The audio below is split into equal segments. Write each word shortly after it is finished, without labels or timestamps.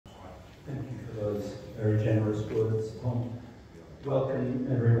Thank you for those very generous words, Tom. Welcome,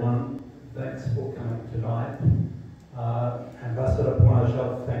 everyone. Thanks for coming tonight. Ambassador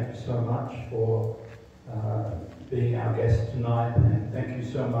Poinajov, thank you so much for being our guest tonight, and thank you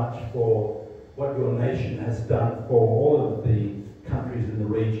so much for what your nation has done for all of the countries in the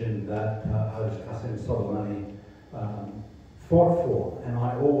region that Haj Qassem Soleimani fought for. And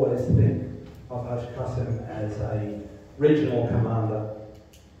I always think of Haj Qassem as a regional commander,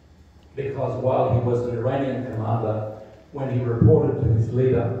 because while he was an Iranian commander, when he reported to his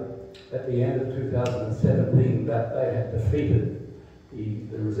leader at the end of 2017 that they had defeated,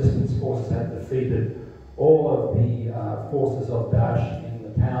 the resistance forces had defeated all of the forces of Daesh in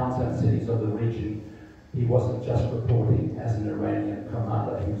the towns and cities of the region, he wasn't just reporting as an Iranian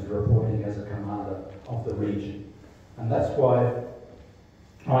commander, he was reporting as a commander of the region. And that's why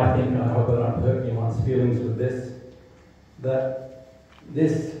I think, I hope I don't hurt anyone's feelings with this, that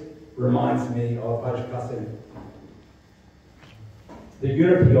this reminds me of Haj Qassem. The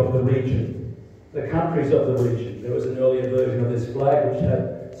unity of the region, the countries of the region. There was an earlier version of this flag which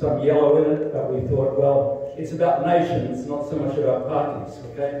had some yellow in it, but we thought, well, it's about nations, not so much about parties,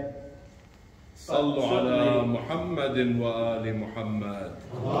 okay? صلوا على محمد وآل محمد.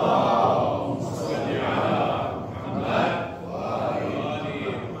 اللهم صل على محمد وآل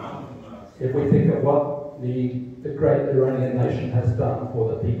محمد. If we think of what the great Iranian nation has done for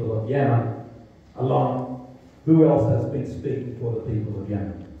the people of Yemen alone, who else has been speaking for the people of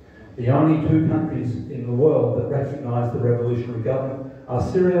Yemen? The only two countries in the world that recognize the revolutionary government are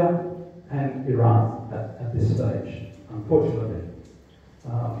Syria and Iran at this stage, unfortunately.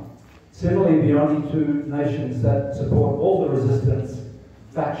 Similarly, the only two nations that support all the resistance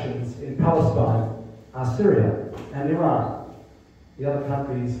factions in Palestine are Syria and Iran. The other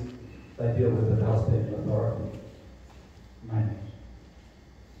countries, they deal with the Palestinian Authority mainly.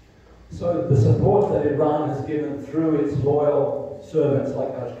 So the support that Iran has given through its loyal servants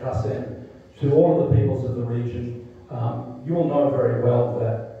like Haj Qassem to all of the peoples of the region, you will know very well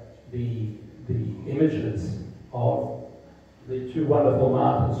that the images of the two wonderful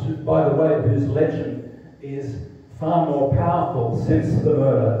martyrs, who, by the way, whose legend is far more powerful since the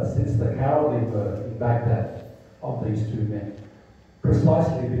murder, since the cowardly murder in Baghdad of these two men,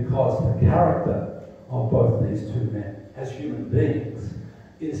 precisely because the character of both these two men as human beings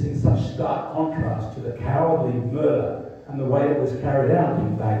is in such stark contrast to the cowardly murder and the way it was carried out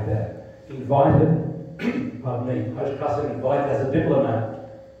in Baghdad. Invited, pardon me, Haj Qassem invited as a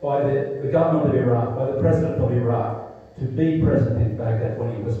diplomat by the government of Iraq, by the president of Iraq, to be present in Baghdad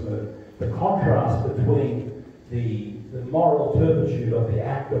when he was murdered. The contrast between the moral turpitude of the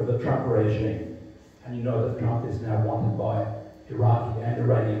act of the Trump regime, and you know that Trump is now wanted by Iraqi and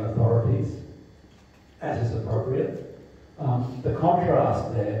Iranian authorities, as is appropriate. The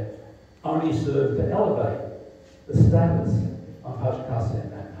contrast there only served to elevate the status of Haj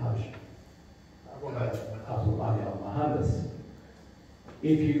Qassem and Haj al-Muhandis.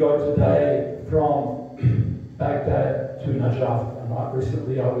 If you go today from Baghdad to Najaf, and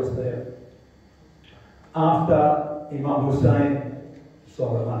recently I was there, after Imam Hussein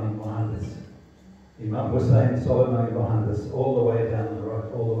Soleimani Muhandis, Imam Hussein Soleimani Muhandis, all the way down the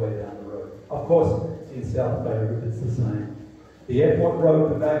road, all the way down the road. Of course, in South Beirut it's the same. The airport road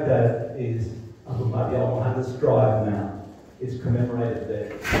to Baghdad is Abu Mahdi al-Muhandis Drive now. It's commemorated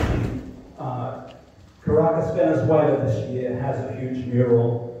there. Caracas, Venezuela this year has a huge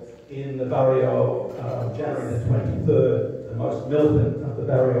mural in the barrio January the 23rd, the most militant of the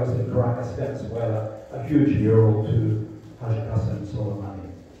barrios in Caracas, Venezuela, a huge mural to Haj Qassem Soleimani.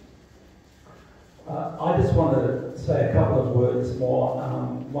 I just wanted to say a couple of words more.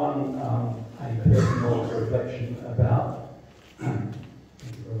 One, a personal reflection about,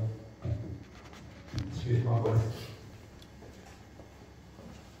 excuse my voice.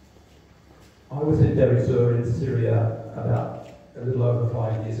 I was in Deir ez-Zor in Syria about a little over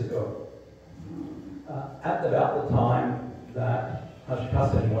 5 years ago. At about the time that Haj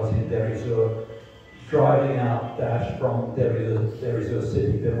Qassem was in Deir ez-Zor, driving out Daesh from Deir ez-Zor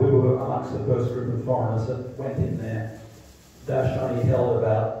city, that we were amongst the first group of foreigners that went in there. Daesh only held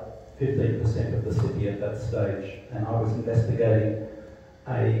about 15% of the city at that stage, and I was investigating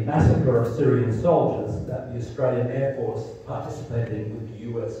a massacre of Syrian soldiers that the Australian Air Force participated in with the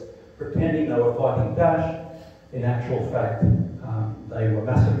US, pretending they were fighting Daesh. In actual fact, they were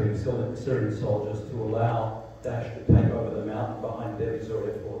massacring Syrian soldiers to allow Daesh to take over the mountain behind Deir ez-Zor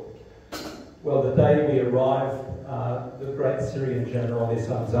airport. Well, the day we arrived, the great Syrian general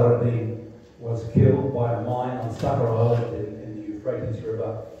Issam Zaradin was killed by a mine on Sakar Island in the Euphrates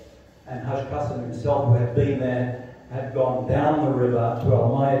River. And Haj Qassem himself, who had been there had gone down the river to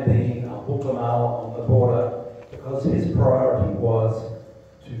Al-Mayadeen, Al-Bukamal on the border, because his priority was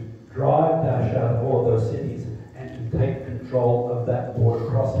to drive Daesh out of all of those cities and to take control of that border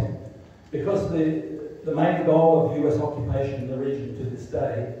crossing. Because the main goal of US occupation in the region to this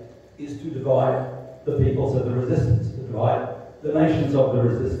day is to divide the peoples of the resistance, to divide the nations of the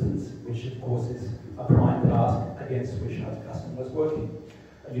resistance, which of course is a prime task against which Haj Qassem was working.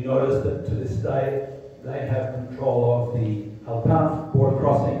 And you notice that to this day, they have control of the Al-Tanf border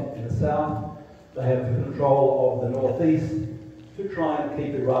crossing in the south. They have control of the northeast to try and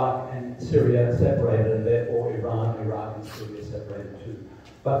keep Iraq and Syria separated, and therefore Iran, Iraq and Syria separated too.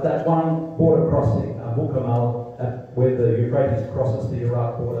 But that one border crossing, Bukamal, where the Euphrates crosses the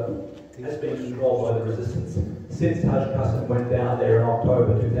Iraq border, has been controlled by the resistance since Haj Qassem went down there in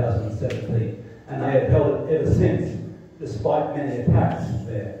October 2017. And they have held it ever since, despite many attacks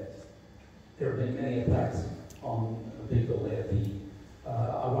there. There have been many attacks on the people there.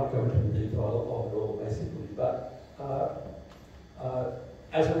 I won't go into the detail of it all, basically, but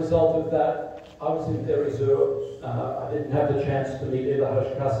as a result of that, I was in their reserve. I didn't have the chance to meet either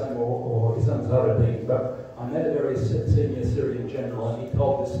Haj Qassem or Isam Zaruddin, but I met a very senior Syrian general, and he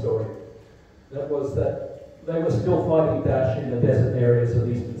told this story. That was that they were still fighting Daesh in the desert areas of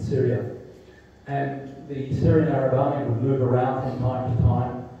eastern Syria, and the Syrian Arab Army would move around from time to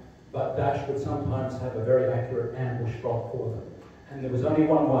time, but Daesh would sometimes have a very accurate ambush spot for them. And there was only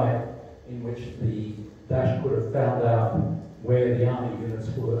one way in which the Daesh could have found out where the army units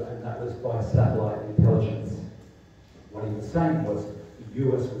were, and that was by satellite intelligence. What he was saying was the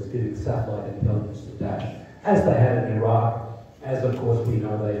US was giving satellite intelligence to Daesh, as they had in Iraq, as of course we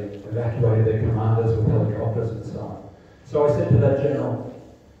know they evacuated their commanders with helicopters and so on. So I said to that general,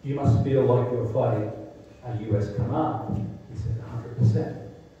 you must feel like you're fighting a US command. He said, 100%.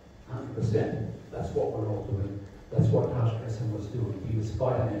 100%. That's what we're all doing. That's what Haj Qassem was doing. He was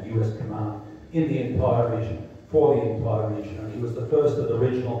fighting a US command in the entire region, for the entire region. And he was the first of the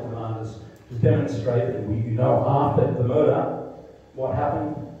regional commanders to demonstrate that, you know, after the murder, what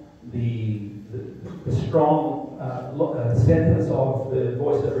happened, the strong sentence of the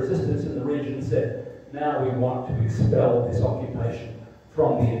voice of resistance in the region said, now we want to expel this occupation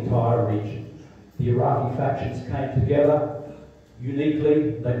from the entire region. The Iraqi factions came together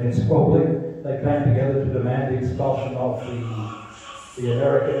uniquely. They've been squabbling. They came together to demand the expulsion of the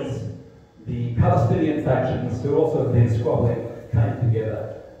Americans. The Palestinian factions, who also have been squabbling, came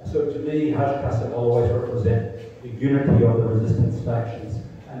together. So to me, Haj Qassem will always represent the unity of the resistance factions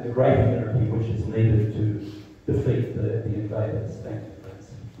and the greater unity which is needed to defeat the invaders. Thank you.